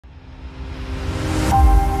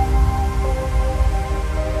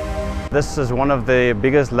This is one of the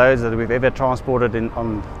biggest loads that we've ever transported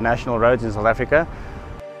on national roads in South Africa.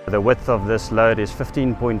 The width of this load is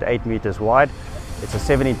 15.8 meters wide. It's a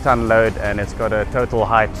 70-ton load and it's got a total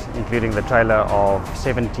height, including the trailer, of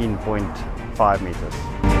 17.5 meters.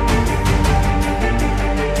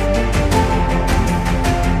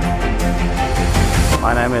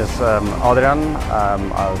 My name is Adrian.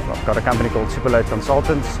 I've got a company called Superload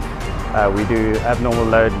Consultants. We do abnormal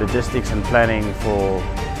load logistics and planning for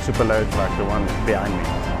superloads like the one behind me.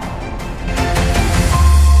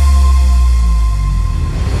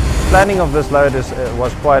 Planning of this load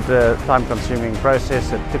was quite a time-consuming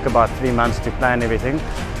process. It took about 3 months to plan everything.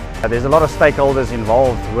 There's a lot of stakeholders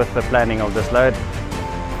involved with the planning of this load.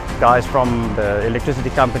 Guys from the electricity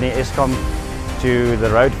company, Eskom, to the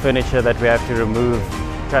road furniture that we have to remove,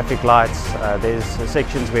 traffic lights. There's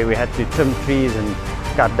sections where we had to trim trees and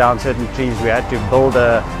cut down certain trees. We had to build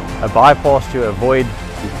a bypass to avoid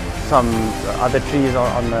some other trees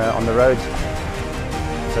on the roads.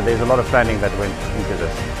 So there's a lot of planning that went into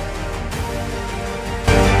this.